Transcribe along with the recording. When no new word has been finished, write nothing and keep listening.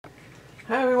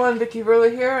Hi everyone,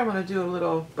 Vickieverlie here. I'm going to do a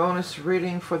little bonus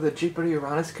reading for the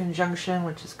Jupiter-Uranus conjunction,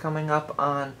 which is coming up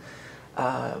on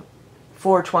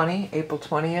 4/20, April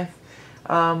 20th.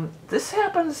 This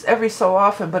happens every so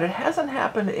often, but it hasn't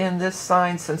happened in this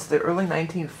sign since the early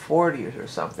 1940s or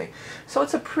something. So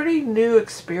it's a pretty new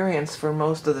experience for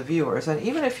most of the viewers. And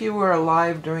even if you were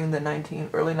alive during the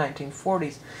early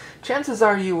 1940s, chances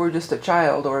are you were just a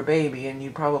child or a baby and you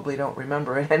probably don't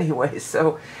remember it anyway.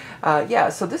 So yeah,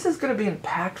 so this is going to be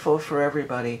impactful for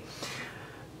everybody.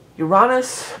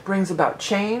 Uranus brings about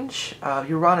change.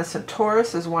 Uranus and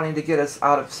Taurus is wanting to get us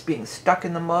out of being stuck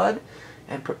in the mud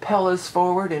and propel us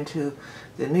forward into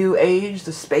the new age,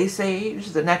 the space age,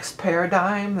 the next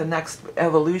paradigm, the next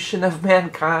evolution of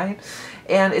mankind.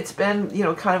 And it's been, you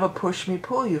know, kind of a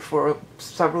push-me-pull-you for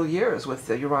several years with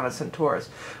the Uranus and Taurus.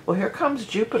 Well, here comes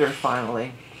Jupiter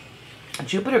finally.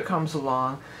 Jupiter comes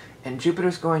along, and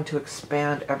Jupiter's going to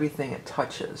expand everything it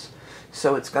touches.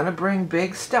 So it's going to bring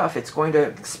big stuff. It's going to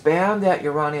expand that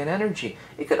Uranian energy.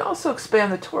 It could also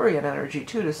expand the Taurian energy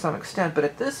too to some extent, but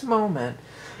at this moment,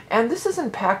 and this is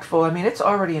impactful. I mean, it's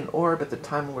already in orb at the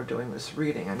time we're doing this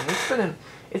reading. I mean,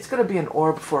 it's going to be in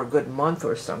orb for a good month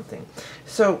or something.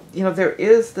 So, you know, there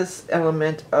is this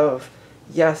element of,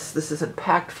 yes, this is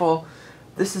impactful.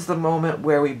 This is the moment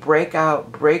where we break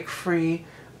out, break free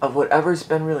of whatever's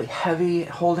been really heavy,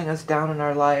 holding us down in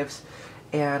our lives.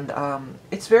 And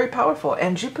it's very powerful.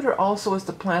 And Jupiter also is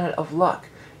the planet of luck.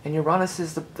 And Uranus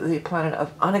is the planet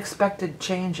of unexpected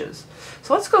changes.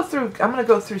 So let's go through, I'm going to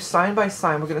go through sign by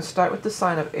sign. We're going to start with the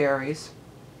sign of Aries.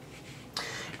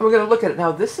 And we're going to look at it.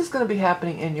 Now, this is going to be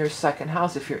happening in your second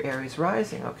house if you're Aries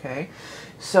rising, okay?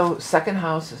 So second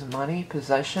house is money,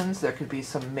 possessions. There could be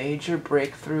some major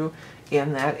breakthrough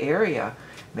in that area.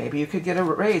 Maybe you could get a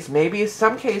raise. Maybe in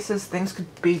some cases, things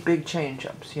could be big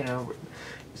change-ups, you know.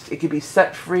 It could be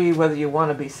set free whether you want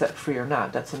to be set free or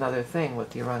not. That's another thing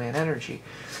with the Uranian energy.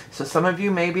 So some of you,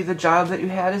 maybe the job that you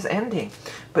had is ending.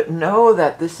 But know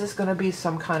that this is going to be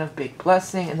some kind of big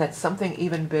blessing and that something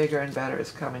even bigger and better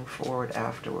is coming forward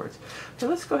afterwards. So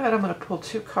let's go ahead. I'm going to pull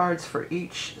 2 cards for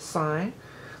each sign.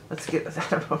 Let's get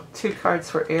 2 cards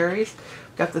for Aries.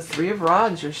 We've got the 3 of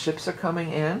Rods. Your ships are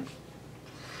coming in.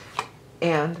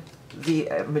 And the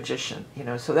Magician, you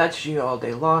know, so that's you all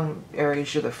day long.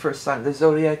 Aries, you're the first sign of the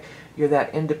zodiac. You're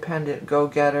that independent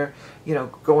go-getter, you know,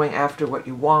 going after what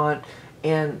you want.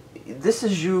 And this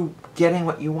is you getting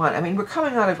what you want. I mean, we're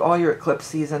coming out of all your eclipse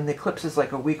season. The eclipse is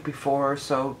like a week before or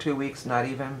so, 2 weeks, not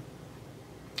even.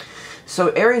 So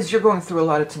Aries, you're going through a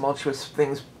lot of tumultuous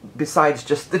things besides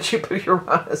just the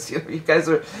Jupiter-Uranus. You know, you guys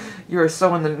you're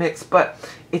so in the mix, but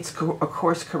it's a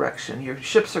course correction. Your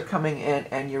ships are coming in,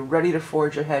 and you're ready to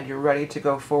forge ahead. You're ready to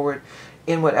go forward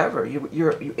in whatever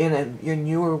you're in your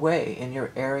newer way, in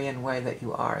your Aryan way that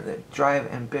you are. That drive,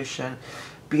 ambition,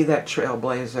 be that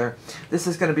trailblazer. This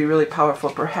is going to be really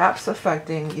powerful, perhaps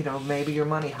affecting, you know, maybe your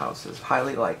money houses,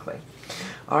 highly likely.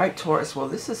 All right, Taurus, well,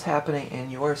 this is happening in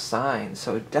your sign,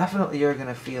 so definitely you're going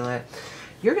to feel it.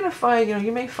 You're going to find, you know,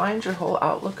 you may find your whole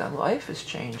outlook on life is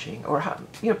changing, or how,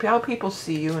 you know, how people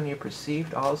see you and you're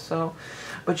perceived also.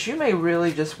 But you may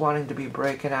really just wanting to be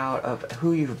breaking out of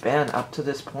who you've been up to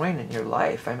this point in your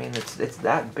life. I mean, it's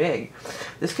that big.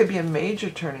 This could be a major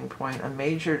turning point, a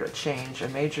major change, a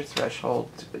major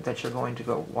threshold that you're going to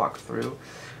go walk through.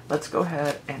 Let's go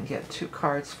ahead and get 2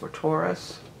 cards for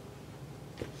Taurus.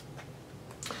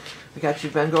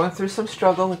 You've been going through some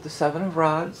struggle with the 7 of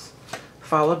Rods,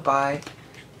 followed by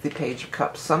the Page of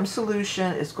Cups. Some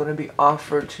solution is going to be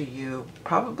offered to you,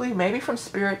 probably maybe from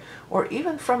Spirit, or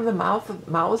even from the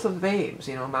mouths of babes.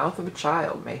 You know, mouth of a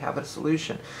child may have a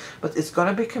solution. But it's going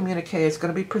to be communicated, it's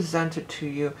going to be presented to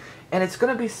you, and it's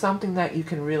going to be something that you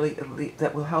can really,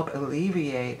 that will help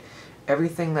alleviate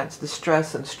everything that's the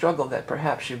stress and struggle that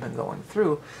perhaps you've been going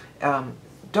through.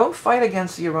 Don't fight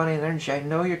against the Uranian energy. I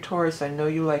know you're Taurus. I know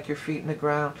you like your feet in the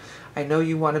ground. I know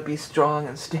you want to be strong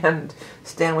and stand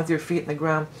with your feet in the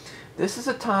ground. This is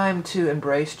a time to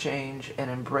embrace change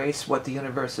and embrace what the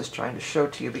universe is trying to show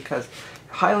to you, because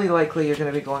highly likely you're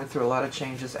going to be going through a lot of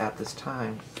changes at this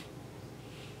time.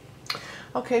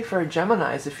 Okay, for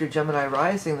Geminis, if you're Gemini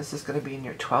rising, this is going to be in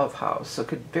your 12th house. So it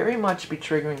could very much be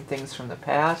triggering things from the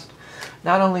past.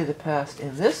 Not only the past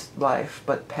in this life,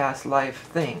 but past life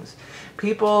things.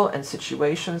 People and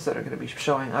situations that are going to be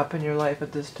showing up in your life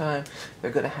at this time,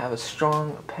 they're going to have a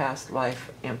strong past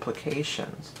life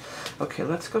implications. Okay,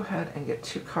 let's go ahead and get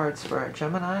 2 cards for our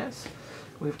Geminis.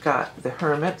 We've got the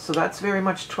Hermit, so that's very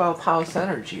much 12th house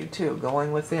energy too,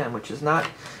 going within, which is not,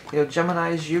 you know,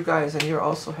 Geminis, you guys, and you're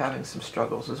also having some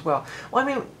struggles as well. Well,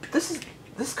 I mean, this is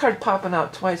this card popping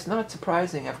out twice, not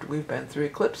surprising after we've been through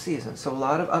eclipse season. So a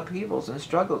lot of upheavals and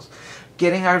struggles,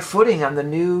 getting our footing on the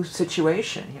new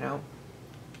situation, you know.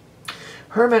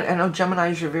 Hermit, I know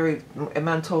Geminis, you're very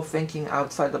mental, thinking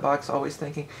outside the box, always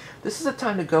thinking. This is a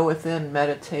time to go within,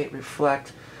 meditate,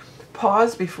 reflect,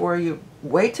 pause before you,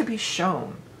 wait to be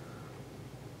shown.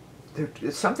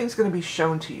 Something's going to be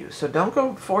shown to you. So don't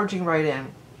go forging right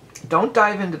in. Don't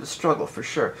dive into the struggle for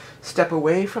sure. Step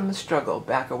away from the struggle,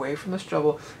 back away from the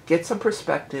struggle, get some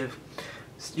perspective.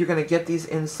 You're going to get these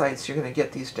insights, you're going to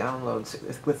get these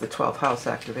downloads with the 12th house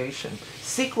activation.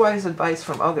 Seek wise advice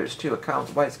from others too, a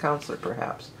wise counselor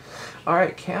perhaps. All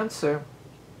right, Cancer,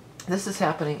 this is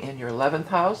happening in your 11th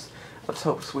house of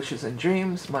hopes, wishes, and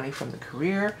dreams, money from the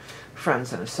career,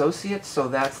 friends and associates. So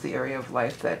that's the area of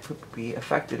life that could be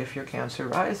affected if you're Cancer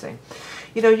rising.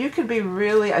 You know, you could be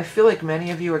really, I feel like many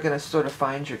of you are going to sort of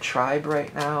find your tribe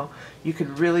right now. You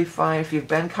could really find, if you've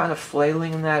been kind of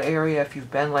flailing in that area, if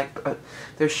you've been like,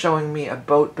 they're showing me a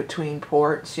boat between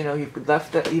ports, you know, you've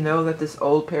left that, you know that this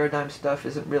old paradigm stuff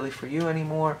isn't really for you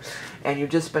anymore, and you've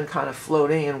just been kind of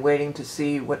floating and waiting to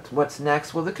see what's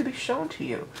next. Well, it could be shown to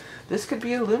you. This could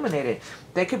be illuminated.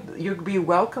 You'd be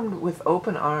welcomed with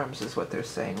open arms, is what they're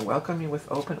saying. Welcome you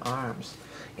with open arms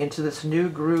into this new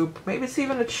group. Maybe it's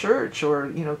even a church, or,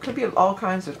 you know, it could be all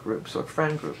kinds of groups, or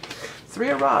friend group. 3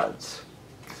 of Rods.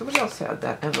 Somebody else had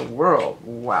that. And the World.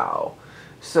 Wow.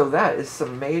 So that is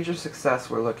some major success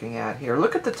we're looking at here.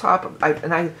 Look at the top.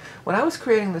 When I was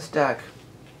creating this deck,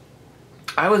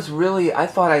 I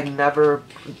thought I never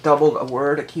doubled a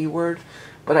word, a keyword,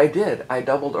 but I did. I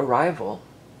doubled arrival.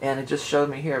 And it just showed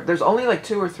me here. There's only like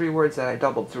 2 or 3 words that I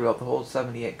doubled throughout the whole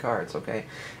 78 cards, okay?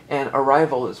 And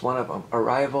arrival is one of them.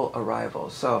 Arrival, arrival.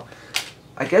 So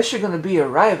I guess you're going to be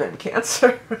arriving,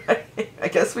 Cancer, right? I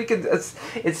guess we could,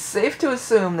 it's safe to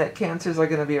assume that Cancers are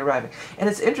going to be arriving. And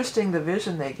it's interesting, the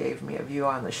vision they gave me of you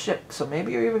on the ship. So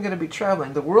maybe you're even going to be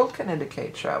traveling. The World can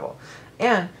indicate travel.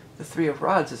 And the 3 of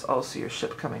Rods is also your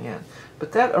ship coming in.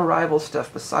 But that arrival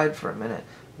stuff aside for a minute,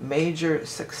 major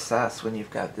success when you've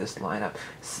got this lineup.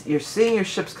 You're seeing your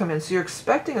ships come in, so you're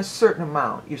expecting a certain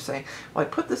amount. You're saying, well, I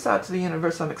put this out to the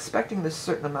universe, I'm expecting this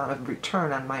certain amount of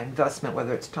return on my investment,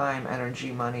 whether it's time,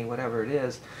 energy, money, whatever it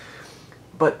is.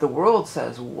 But the World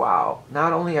says, wow,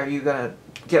 not only are you going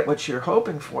to get what you're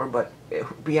hoping for, but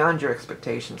beyond your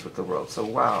expectations with the World. So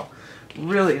wow,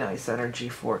 really nice energy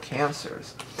for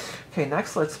Cancers. Okay,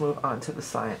 next let's move on to the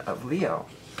sign of Leo.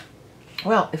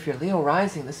 Well, if you're Leo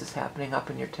rising, this is happening up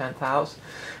in your 10th house.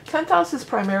 10th house is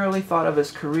primarily thought of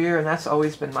as career, and that's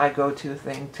always been my go-to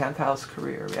thing, 10th house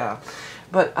career, yeah.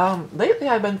 But lately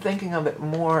I've been thinking of it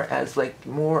more as like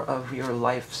more of your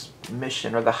life's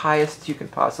mission, or the highest you can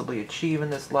possibly achieve in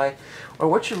this life, or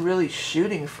what you're really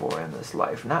shooting for in this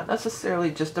life. Not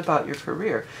necessarily just about your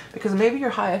career, because maybe your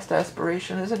highest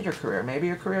aspiration isn't your career. Maybe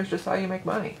your career is just how you make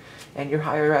money, and your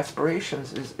higher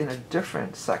aspirations is in a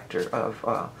different sector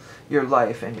of your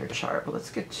life and your chart. But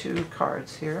let's get 2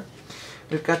 cards here.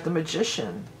 We've got the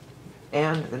Magician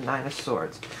and the 9 of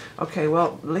Swords. Okay,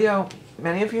 well, Leo,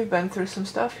 many of you have been through some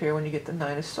stuff here when you get the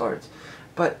 9 of Swords.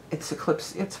 But it's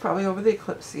eclipse, it's probably over the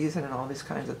eclipse season and all these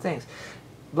kinds of things.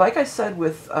 Like I said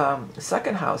with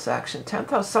 2nd house action, 10th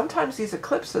house, sometimes these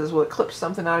eclipses will eclipse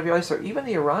something out of your life, or even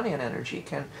the Uranian energy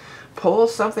can pull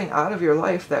something out of your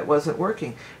life that wasn't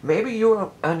working. Maybe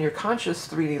you, on your conscious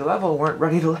 3D level, weren't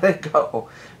ready to let it go.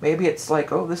 Maybe it's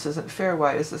like, oh, this isn't fair.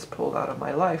 Why is this pulled out of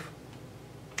my life?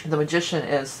 The Magician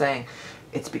is saying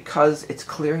it's because it's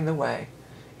clearing the way.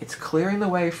 It's clearing the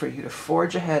way for you to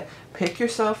forge ahead, pick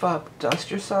yourself up, dust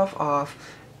yourself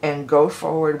off, and go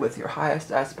forward with your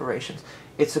highest aspirations.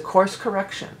 It's a course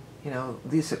correction. You know,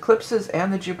 these eclipses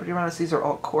and the Jupiter-Uranus, these are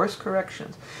all course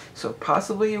corrections. So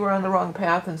possibly you were on the wrong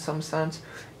path in some sense,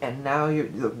 and now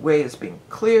the way is being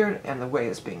cleared and the way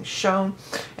is being shown.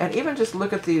 And even just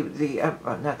look at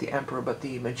not the Emperor, but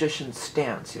the Magician's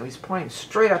stance. You know, he's pointing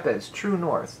straight up at his true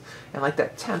north, and like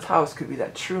that 10th house could be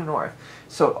that true north.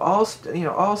 So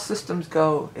all systems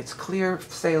go. It's clear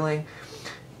sailing.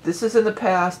 This is in the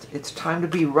past. It's time to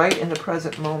be right in the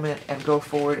present moment and go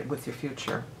forward with your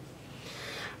future.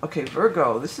 Okay,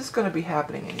 Virgo, this is going to be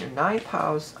happening in your 9th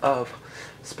house of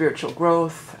spiritual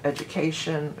growth,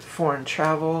 education, foreign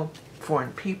travel,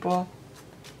 foreign people.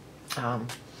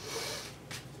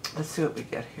 Let's see what we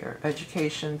get here.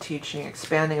 Education, teaching,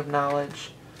 expanding of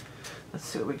knowledge. Let's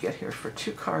see what we get here for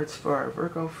 2 cards for our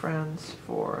Virgo friends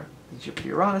for the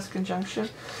Jupiter-Uranus conjunction.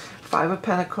 5 of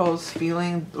Pentacles,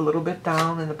 feeling a little bit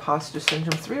down in the imposter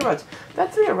syndrome. 3 of Rods.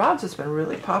 That 3 of Rods has been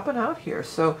really popping out here.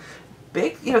 So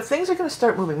big, things are going to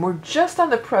start moving. We're just on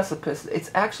the precipice.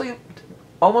 It's actually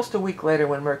almost a week later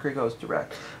when Mercury goes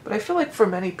direct. But I feel like for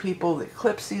many people, the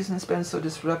eclipse season's been so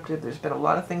disruptive. There's been a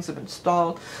lot of things that have been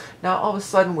stalled. Now all of a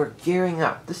sudden we're gearing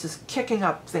up. This is kicking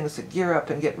up things to gear up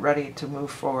and get ready to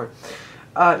move forward.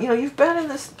 You know, you've been in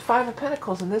this Five of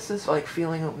Pentacles, and this is like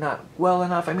feeling not well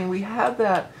enough. I mean, we had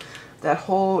that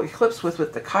whole eclipse with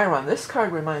the Chiron. This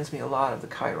card reminds me a lot of the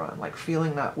Chiron, like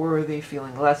feeling not worthy,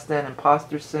 feeling less than,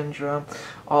 imposter syndrome,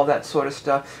 all that sort of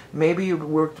stuff. Maybe you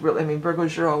worked really, I mean,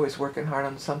 Virgos, you're always working hard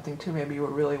on something too. Maybe you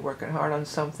were really working hard on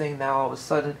something. Now all of a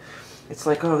sudden, it's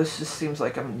like, oh, this just seems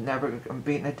like I'm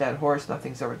beating a dead horse.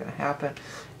 Nothing's ever going to happen.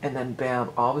 And then bam,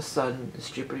 all of a sudden, this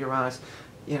Jupiter, Uranus,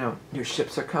 you know, your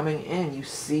ships are coming in. You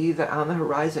see the on the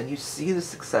horizon. You see the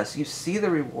success. You see the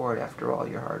reward after all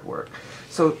your hard work.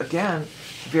 So again,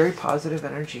 very positive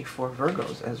energy for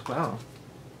Virgos as well.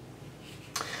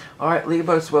 All right,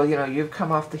 Libras, well, you know, you've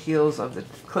come off the heels of the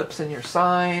eclipse in your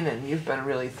sign, and you've been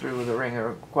really through the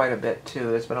ringer quite a bit too.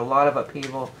 There's been a lot of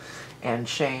upheaval and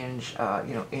change,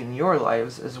 you know, in your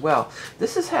lives as well.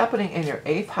 This is happening in your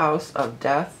 8th house of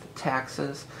death,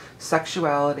 taxes,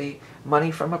 sexuality,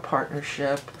 money from a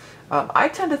partnership. I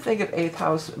tend to think of 8th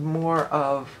house more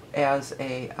of as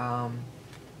a,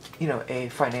 you know, a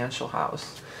financial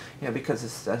house, you know, because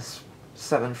it's that's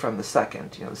 7 from the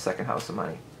 2nd, you know, the 2nd house of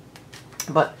money.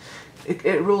 But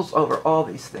it rules over all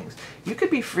these things. You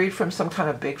could be freed from some kind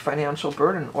of big financial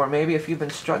burden, or maybe if you've been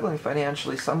struggling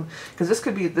financially, because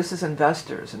this is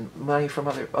investors and money from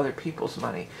other people's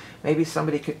money. Maybe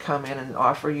somebody could come in and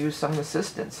offer you some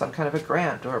assistance, some kind of a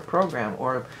grant or a program,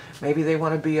 or maybe they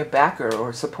want to be a backer or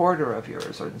a supporter of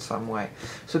yours or in some way.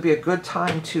 So it'd be a good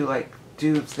time to like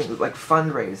do things like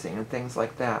fundraising and things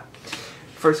like that.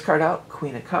 First card out,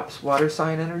 Queen of Cups, water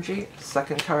sign energy.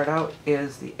 Second card out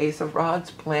is the Ace of Rods,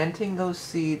 planting those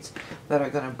seeds that are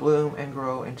going to bloom and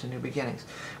grow into new beginnings.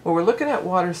 Well, we're looking at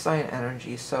water sign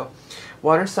energy. So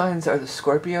water signs are the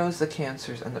Scorpios, the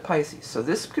Cancers, and the Pisces. So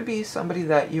this could be somebody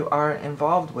that you are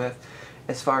involved with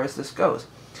as far as this goes.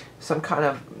 Some kind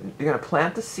of, you're going to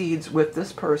plant the seeds with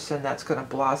this person that's going to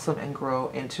blossom and grow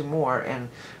into more and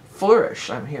flourish.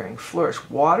 I'm hearing flourish.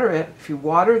 Water it. If you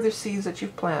water the seeds that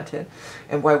you've planted,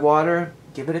 and by water,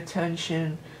 give it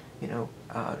attention, you know,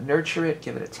 nurture it,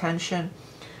 give it attention,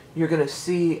 you're going to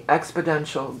see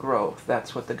exponential growth.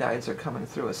 That's what the guides are coming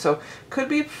through with. So could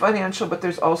be financial, but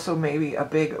there's also maybe a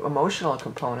big emotional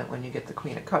component when you get the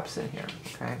Queen of Cups in here.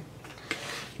 Okay.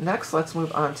 Next, let's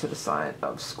move on to the sign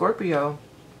of Scorpio.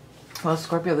 Well,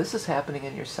 Scorpio, this is happening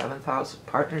in your 7th house of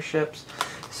partnerships.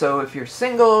 So if you're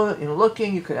single and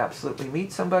looking, you could absolutely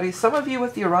meet somebody. Some of you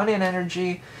with the Uranian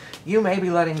energy, you may be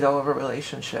letting go of a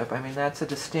relationship. I mean, that's a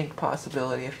distinct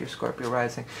possibility if you're Scorpio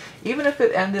rising. Even if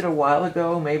it ended a while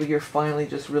ago, maybe you're finally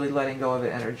just really letting go of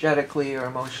it energetically or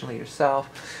emotionally yourself.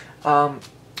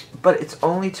 But it's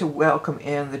only to welcome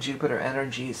in the Jupiter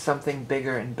energy, something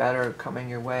bigger and better coming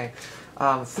your way.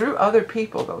 Through other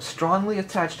people, though, strongly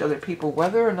attached to other people,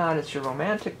 whether or not it's your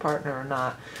romantic partner or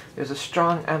not, there's a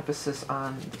strong emphasis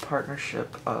on the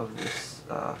partnership of this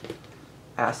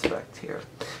aspect here.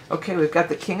 Okay, we've got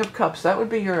the King of Cups. That would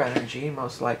be your energy,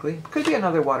 most likely. Could be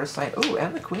another water sign. Ooh,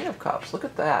 and the Queen of Cups. Look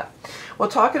at that. Well,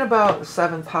 talking about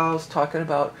 7th house, talking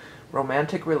about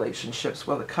romantic relationships,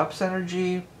 well, the Cups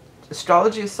energy,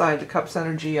 astrology aside, the Cups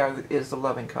energy is the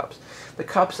loving cups. The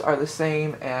cups are the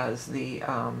same as the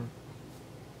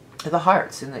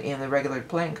hearts in the regular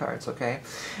playing cards, okay?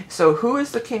 So who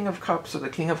is the King of Cups or the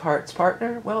King of Hearts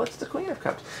partner? Well, it's the Queen of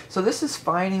Cups. So this is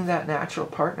finding that natural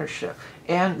partnership.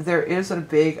 And there is a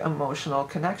big emotional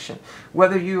connection,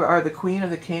 whether you are the Queen or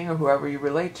the King or whoever you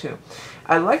relate to.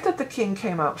 I like that the King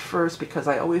came out first, because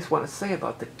I always want to say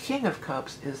about the King of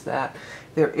Cups is that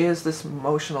there is this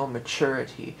emotional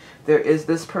maturity. There is,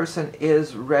 this person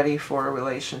is ready for a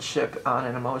relationship on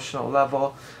an emotional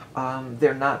level.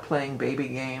 They're not playing baby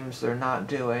games. They're not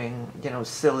doing, you know,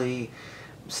 silly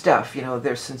stuff. You know,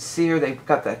 they're sincere. They've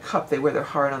got that cup. They wear their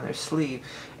heart on their sleeve,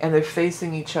 and they're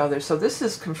facing each other. So this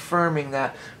is confirming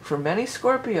that for many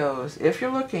Scorpios, if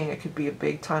you're looking, it could be a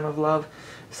big time of love.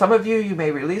 Some of you, you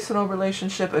may release an old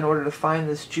relationship in order to find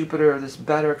this Jupiter, this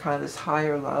better kind of this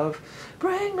higher love.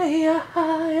 Bring me a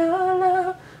higher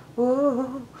love.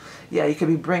 Whoa. Yeah, you could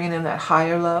be bringing in that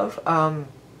higher love.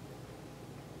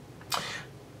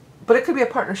 But it could be a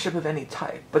partnership of any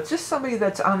type. But just somebody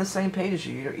that's on the same page as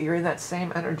you. You're in that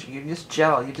same energy. You just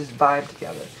gel. You just vibe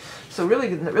together. So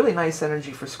really, really nice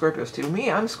energy for Scorpios too. Me,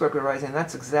 I'm Scorpio rising.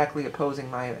 That's exactly opposing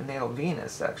my natal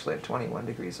Venus, actually, at 21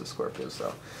 degrees of Scorpio.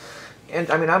 So, and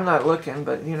I mean, I'm not looking,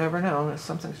 but you never know.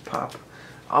 Something's pop.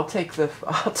 I'll take the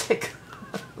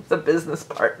business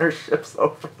partnerships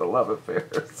over the love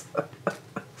affairs.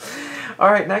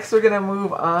 All right, next we're going to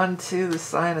move on to the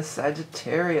sign of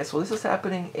Sagittarius. Well, this is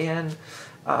happening in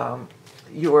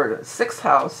your 6th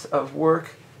house of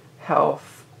work,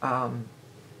 health,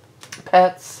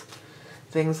 pets,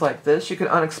 things like this. You could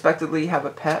unexpectedly have a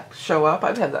pet show up.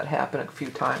 I've had that happen a few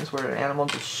times where an animal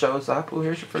just shows up. Oh,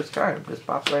 here's your first card. It just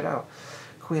pops right out.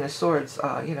 Queen of Swords.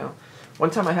 You know, one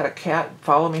time I had a cat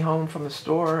follow me home from the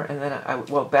store, and then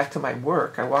well, back to my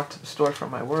work. I walked to the store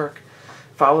from my work,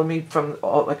 followed me from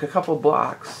like a couple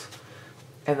blocks,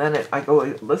 and then I go,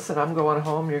 listen, I'm going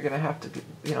home. You're gonna have to,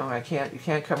 you know, you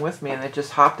can't come with me. And it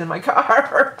just hopped in my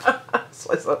car.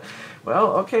 So I thought,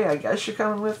 well, okay, I guess you're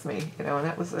coming with me, you know. And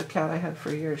that was a cat I had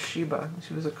for years, Sheba.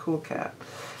 She was a cool cat.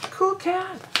 Cool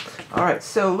cat. All right,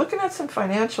 so looking at some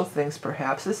financial things,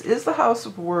 perhaps. This is the house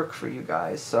of work for you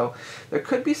guys, so there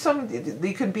could be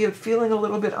you could be feeling a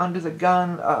little bit under the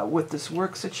gun with this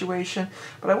work situation.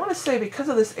 But I want to say, because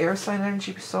of this air sign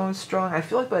energy so strong, I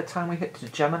feel like by the time we hit to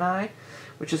Gemini,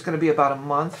 which is going to be about a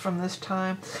month from this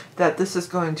time, that this is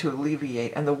going to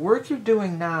alleviate. And the work you're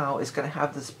doing now is going to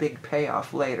have this big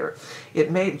payoff later.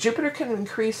 Jupiter can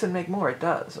increase and make more. It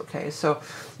does, okay? So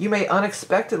you may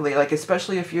unexpectedly, like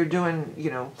especially if you're doing,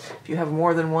 you know, if you have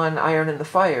more than one iron in the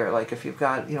fire, like if you've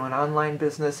got, you know, an online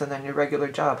business and then your regular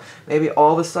job, maybe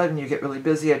all of a sudden you get really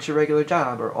busy at your regular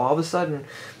job, or all of a sudden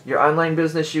your online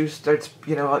business, you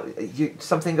know,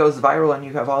 something goes viral and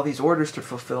you have all these orders to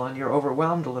fulfill and you're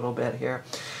overwhelmed a little bit here.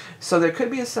 So there could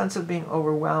be a sense of being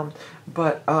overwhelmed,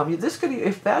 but this could,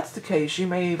 if that's the case, you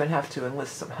may even have to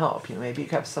enlist some help. You know, maybe you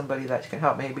have somebody that can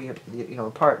help, maybe you know,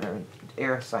 a partner,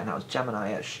 air sign house,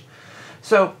 Gemini-ish.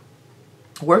 So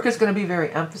work is going to be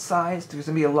very emphasized. There's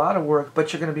going to be a lot of work,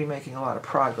 but you're going to be making a lot of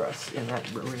progress in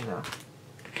that arena.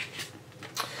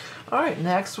 All right,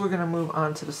 next we're going to move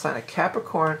on to the sign of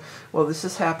Capricorn. Well, this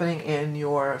is happening in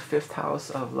your 5th house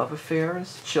of love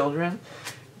affairs, children,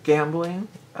 gambling,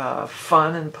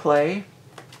 fun and play.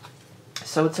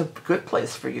 So it's a good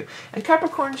place for you. And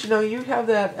Capricorns, you know, you have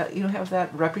that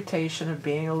reputation of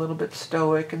being a little bit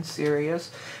stoic and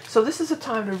serious. So this is a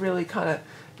time to really kind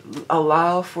of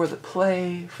allow for the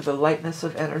play, for the lightness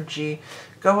of energy.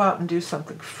 Go out and do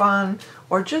something fun,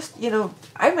 or just, you know,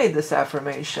 I made this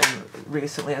affirmation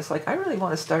recently. It's like, I really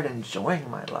want to start enjoying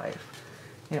my life.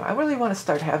 You know, I really want to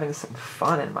start having some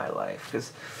fun in my life,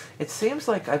 because it seems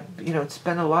like it's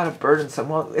been a lot of burdensome.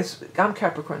 Well, I'm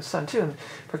Capricorn sun too, and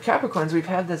for Capricorns, we've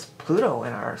had this Pluto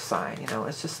in our sign. You know,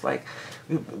 it's just like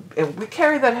we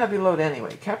carry that heavy load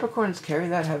anyway. Capricorns carry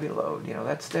that heavy load. You know,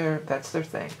 that's their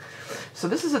thing. So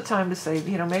this is a time to say,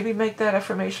 you know, maybe make that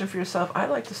affirmation for yourself.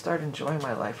 I'd like to start enjoying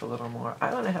my life a little more.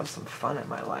 I want to have some fun in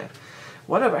my life.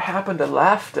 Whatever happened to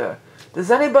laughter?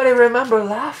 Does anybody remember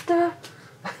laughter?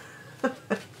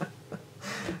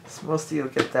 Most of you will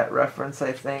get that reference,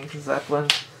 I think. Zeppelin.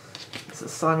 Is it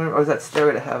Song, or is that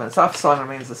Stairway to Heaven? It's off Song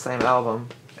Remains the same album.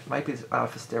 It might be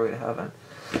off of Stairway to Heaven.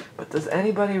 But does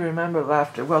anybody remember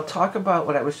laughter? Well, talk about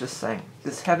what I was just saying.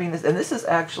 This heaviness, and this is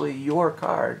actually your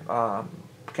card,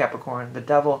 Capricorn, the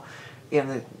devil in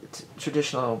the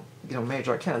traditional, you know,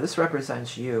 major arcana. This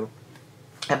represents you.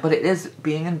 But it is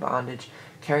being in bondage,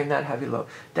 carrying that heavy load.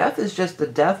 Death is just the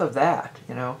death of that,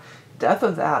 you know. Death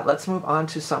of that. Let's move on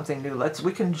to something new.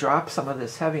 We can drop some of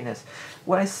this heaviness.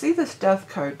 When I see this death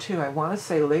card too, I want to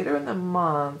say later in the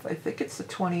month, I think it's the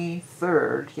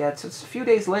 23rd, yeah, it's a few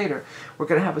days later, we're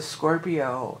going to have a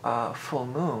Scorpio full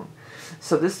moon.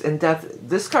 So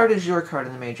this card is your card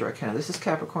in the major arcana. This is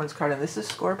Capricorn's card, and this is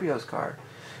Scorpio's card.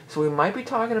 So we might be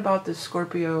talking about this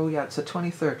Scorpio, yeah, it's the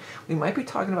 23rd. We might be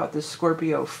talking about this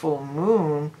Scorpio full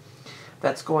moon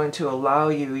that's going to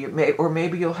allow or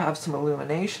maybe you'll have some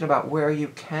illumination about where you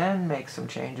can make some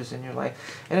changes in your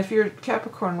life. And if you're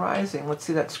Capricorn rising, let's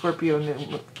see, that Scorpio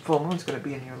full moon is going to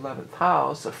be in your 11th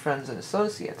house of friends and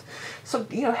associates. So,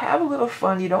 you know, have a little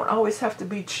fun. You don't always have to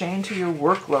be chained to your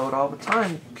workload all the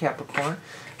time, Capricorn.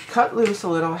 Cut loose a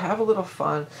little, have a little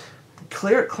fun.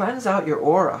 Cleanse out your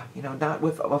aura, you know, not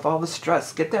with all the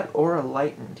stress. Get that aura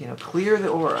lightened, you know, clear the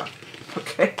aura,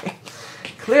 okay?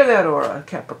 Clear that aura,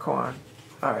 Capricorn.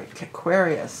 All right,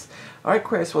 Aquarius. All right,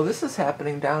 Aquarius, well, this is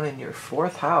happening down in your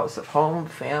 4th house of home,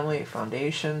 family,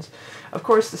 foundations. Of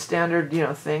course, the standard, you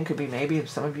know, thing could be maybe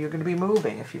some of you are going to be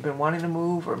moving. If you've been wanting to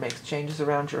move or make changes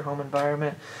around your home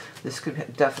environment, this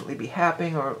could definitely be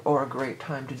happening, or a great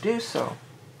time to do so.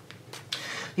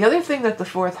 The other thing that the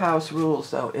fourth house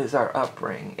rules, though, is our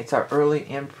upbringing. It's our early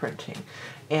imprinting.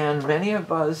 And many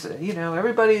of us, you know,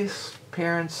 everybody's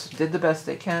parents did the best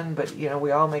they can, but, you know,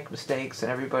 we all make mistakes,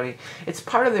 and everybody, it's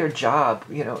part of their job,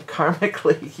 you know,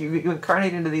 karmically. You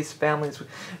incarnate into these families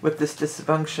with this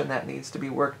dysfunction that needs to be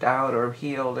worked out or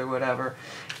healed or whatever.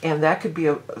 And that could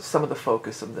be some of the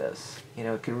focus of this. You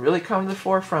know, it can really come to the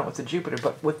forefront with the Jupiter,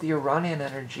 but with the Uranian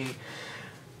energy,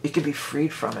 you could be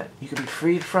freed from it. You could be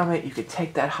freed from it. You could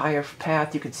take that higher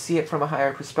path. You could see it from a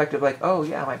higher perspective, like, oh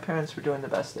yeah, my parents were doing the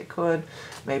best they could.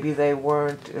 Maybe they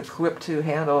weren't equipped to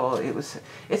handle.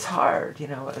 It's hard, you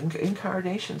know.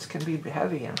 Incarnations can be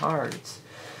heavy and hard. It's,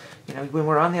 you know, when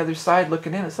we're on the other side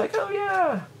looking in, it's like, oh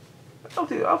yeah,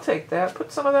 I'll take that.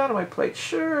 Put some of that on my plate.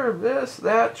 Sure, this,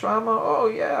 that, trauma. Oh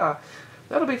yeah,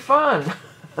 that'll be fun.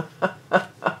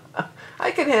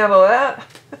 I can handle that.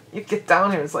 You get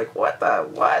down here, it's like, what?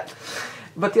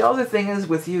 But the other thing is,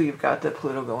 with you, you've got the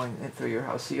Pluto going through your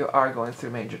house, so you are going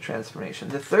through major transformation.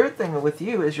 The third thing with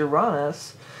you is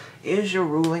Uranus is your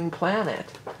ruling planet.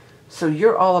 So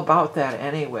you're all about that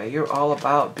anyway. You're all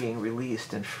about being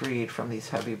released and freed from these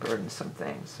heavy, burdensome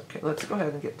things. Okay, let's go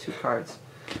ahead and get 2 cards.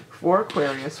 For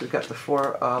Aquarius, we've got the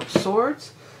 4 of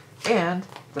Swords and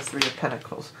the 3 of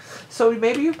Pentacles. So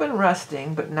maybe you've been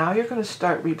resting, but now you're going to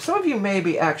start, some of you may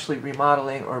be actually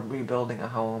remodeling or rebuilding a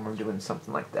home or doing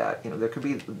something like that. You know, there could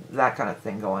be that kind of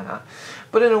thing going on.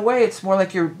 But in a way, it's more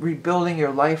like you're rebuilding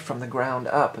your life from the ground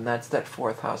up, and that's that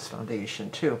 4th house foundation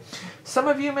too. Some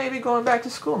of you may be going back to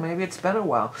school. Maybe it's been a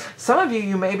while. Some of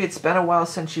you, maybe it's been a while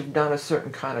since you've done a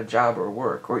certain kind of job or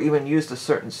work, or even used a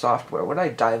certain software. What did I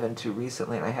dive into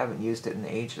recently, and I haven't used it in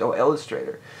ages? Oh,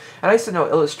 Illustrator. And I used to know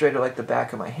Illustrator like the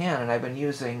back of my hand, and I've been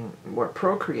using more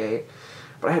Procreate,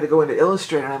 but I had to go into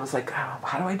Illustrator, and I was like, oh,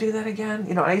 how do I do that again?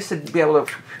 You know, I used to be able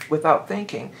to, without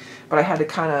thinking, but I had to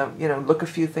kind of, you know, look a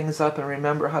few things up and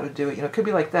remember how to do it. You know, it could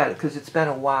be like that, because it's been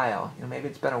a while. You know, maybe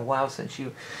it's been a while since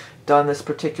you've done this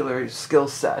particular skill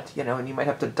set, you know, and you might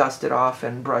have to dust it off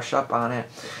and brush up on it.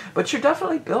 But you're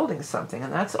definitely building something,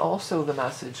 and that's also the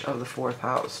message of the 4th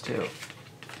house, too.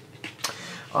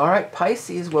 All right,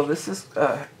 Pisces, well, this is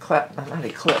not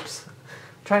eclipse.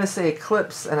 I'm trying to say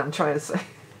eclipse, and I'm trying to say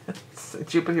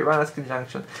Jupiter-Uranus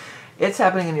conjunction. It's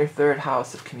happening in your 3rd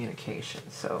house of communication.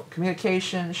 So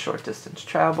communication, short-distance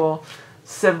travel,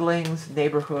 siblings,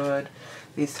 neighborhood,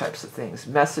 these types of things.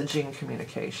 Messaging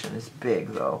communication is big,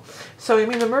 though. So, I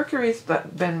mean, the Mercury's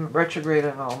been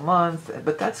retrograding all month,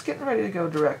 but that's getting ready to go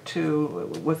direct,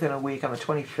 too, within a week, on the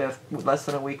 25th, less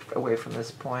than a week away from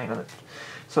this point.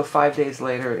 So 5 days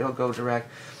later, it'll go direct.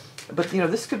 But, you know,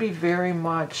 this could be very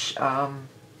much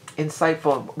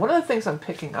insightful. One of the things I'm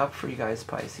picking up for you guys,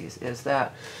 Pisces, is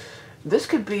that this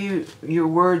could be your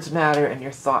words matter and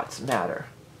your thoughts matter,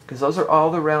 because those are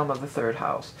all the realm of the 3rd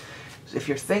house. If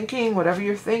you're thinking, whatever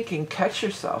you're thinking, catch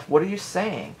yourself. What are you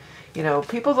saying? You know,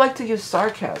 people like to use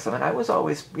sarcasm, and I was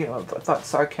always, you know, thought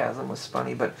sarcasm was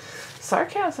funny, but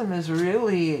sarcasm is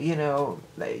really, you know,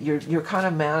 you're kind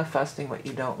of manifesting what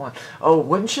you don't want. Oh,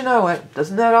 wouldn't you know it?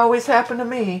 Doesn't that always happen to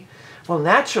me? Well,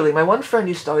 naturally, my one friend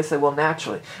used to always say, well,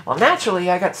 naturally. Well, naturally,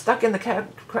 I got stuck in the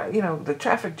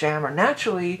traffic jam, or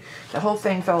naturally, the whole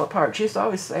thing fell apart. She used to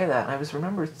always say that, and I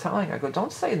remember telling her, I go,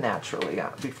 don't say naturally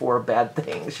before bad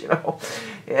things, you know,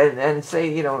 and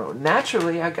say, you know,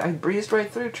 naturally, I breezed right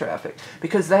through traffic,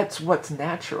 because that's what's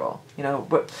natural, you know.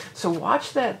 But so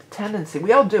watch that tendency.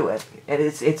 We all do it, and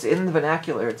it's in the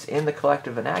vernacular. It's in the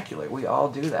collective vernacular. We all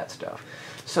do that stuff.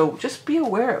 So just be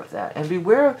aware of that, and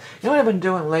beware of, you know what I've been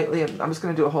doing lately, and I'm just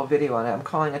going to do a whole video on it. I'm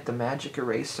calling it the magic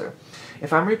eraser.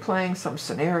 If I'm replaying some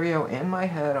scenario in my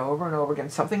head over and over again,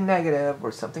 something negative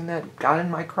or something that got in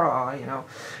my craw, you know,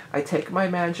 I take my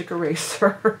magic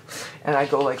eraser and I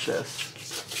go like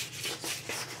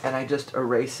this, and I just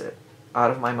erase it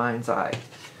out of my mind's eye.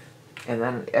 And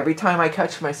then every time I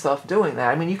catch myself doing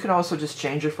that, I mean, you can also just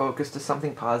change your focus to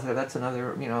something positive. That's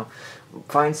another, you know,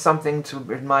 find something to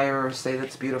admire or say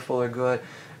that's beautiful or good.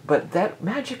 But that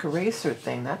magic eraser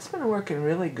thing, that's been working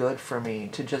really good for me,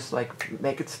 to just like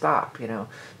make it stop, you know.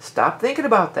 Stop thinking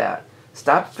about that.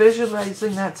 Stop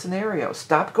visualizing that scenario.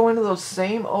 Stop going to those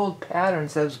same old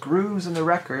patterns, those grooves in the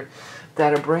record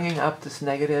that are bringing up this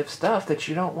negative stuff that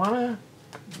you don't want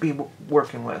to be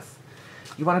working with.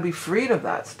 You want to be freed of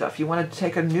that stuff. You want to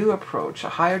take a new approach, a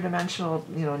higher dimensional,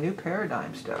 you know, new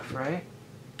paradigm stuff, right?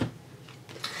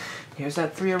 Here's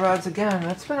that 3 of Rods again.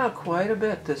 That's been out quite a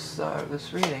bit, this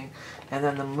reading. And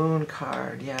then the Moon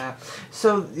card, yeah.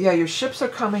 So, yeah, your ships are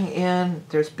coming in.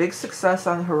 There's big success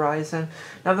on the horizon.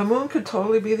 Now, the Moon could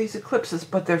totally be these eclipses,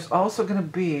 but there's also going to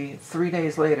be, 3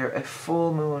 days later, a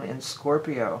full moon in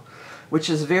Scorpio. which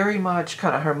is very much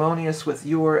kind of harmonious with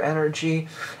your energy.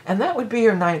 And that would be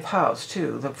your 9th house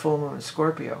too, the full moon in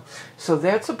Scorpio. So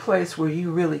that's a place where you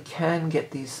really can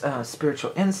get these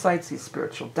spiritual insights, these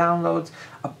spiritual downloads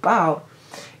about.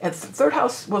 And third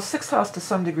house, well, 6th house to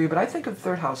some degree, but I think of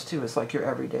third house too as like your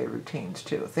everyday routines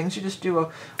too. Things you just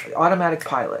do, automatic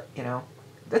pilot, you know.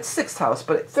 That's 6th house,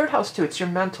 but third house too, it's your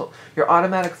mental, your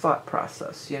automatic thought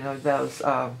process, you know, those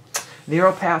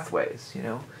neural pathways, you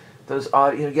know, those,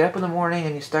 you know, get up in the morning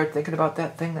and you start thinking about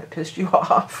that thing that pissed you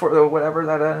off or whatever,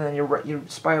 that, and then you're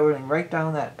spiraling right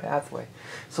down that pathway.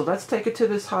 So let's take it to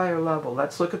this higher level.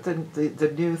 Let's look at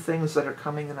the new things that are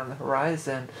coming in on the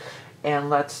horizon, and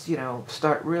let's, you know,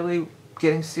 start really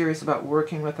getting serious about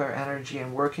working with our energy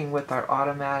and working with our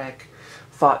automatic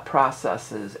thought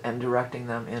processes and directing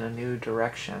them in a new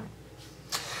direction.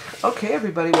 Okay,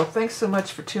 everybody, well, thanks so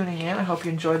much for tuning in. I hope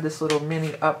you enjoyed this little mini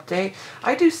update.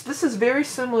 This is very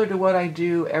similar to what I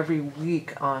do every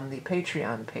week on the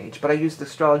Patreon page, but I use the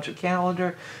astrology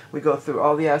calendar. We go through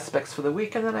all the aspects for the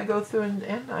week, and then I go through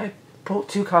and I pull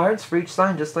 2 cards for each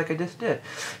sign, just like I just did.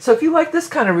 So if you like this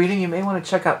kind of reading, you may want to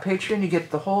check out Patreon. You get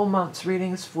the whole month's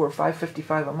readings for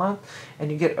 $5.55 a month,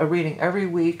 and you get a reading every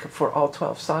week for all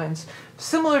 12 signs.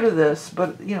 Similar to this,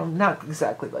 but, you know, not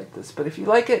exactly like this. But if you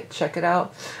like it, check it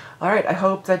out. All right, I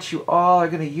hope that you all are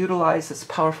going to utilize this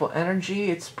powerful energy.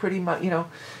 It's pretty much, you know,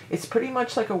 it's pretty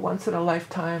much like a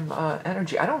once-in-a-lifetime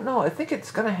energy. I don't know. I think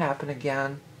it's going to happen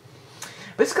again.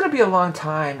 But it's going to be a long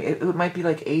time. It might be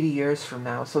like 80 years from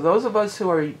now. So those of us who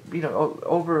are, you know,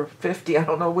 over 50, I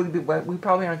don't know, we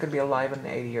probably aren't going to be alive in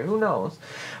 80 years. Who knows?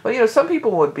 But, you know, some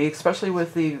people would be, especially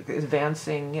with the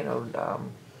advancing, you know,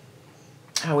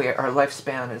 how our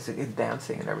lifespan is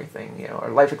advancing and everything, you know, our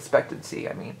life expectancy,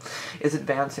 I mean, is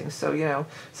advancing. So, you know,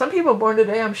 some people born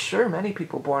today, I'm sure many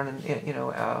people born in you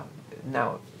know,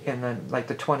 now in the, like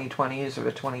the 2020s or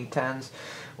the 2010s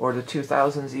or the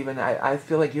 2000s even, I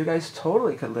feel like you guys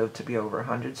totally could live to be over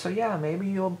 100. So yeah, maybe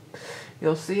you'll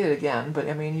see it again, but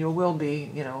I mean, you will be,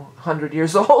 you know, 100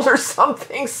 years old or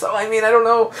something. So I mean, I don't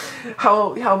know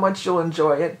how much you'll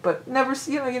enjoy it, but never,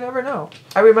 you know, you never know.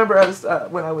 I remember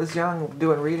when I was young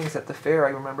doing readings at the fair, I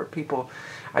remember people,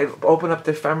 I open up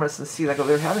the ephemeris and see, like, oh,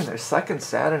 they're having their 2nd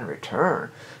Saturn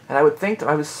return. And I would think that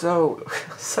I was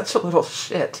such a little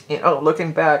shit, you know,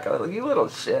 looking back, I was like, you little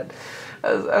shit.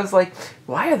 I was like,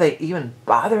 why are they even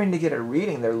bothering to get a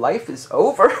reading? Their life is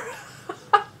over.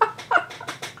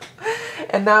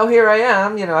 And now here I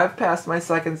am, you know, I've passed my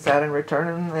 2nd Saturn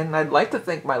return, and I'd like to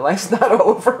think my life's not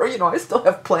over. You know, I still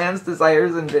have plans,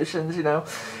 desires, and visions, you know.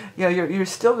 You know, you're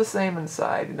still the same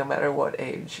inside, no matter what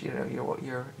age, you know,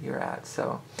 you're at.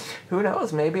 So, who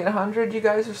knows, maybe at 100 you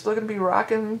guys are still going to be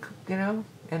rocking, you know,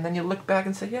 and then you look back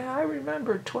and say, yeah, I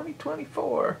remember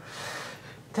 2024.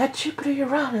 That Jupiter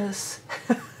Uranus.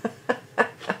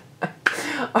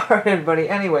 All right, everybody.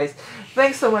 Anyways,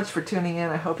 thanks so much for tuning in.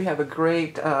 I hope you have a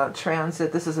great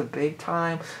transit. This is a big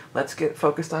time. Let's get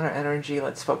focused on our energy.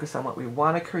 Let's focus on what we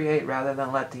want to create rather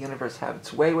than let the universe have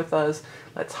its way with us.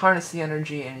 Let's harness the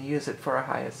energy and use it for our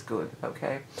highest good,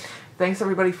 okay? Thanks,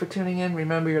 everybody, for tuning in.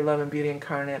 Remember, your love and beauty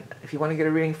incarnate. If you want to get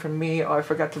a reading from me, oh, I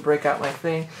forgot to break out my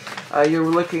thing. You're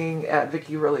looking at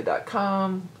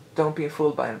vickieverlie.com. Don't be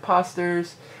fooled by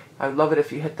imposters. I'd love it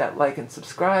if you hit that like and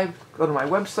subscribe. Go to my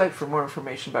website for more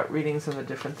information about readings and the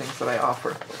different things that I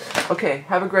offer. Okay,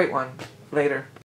 have a great one. Later.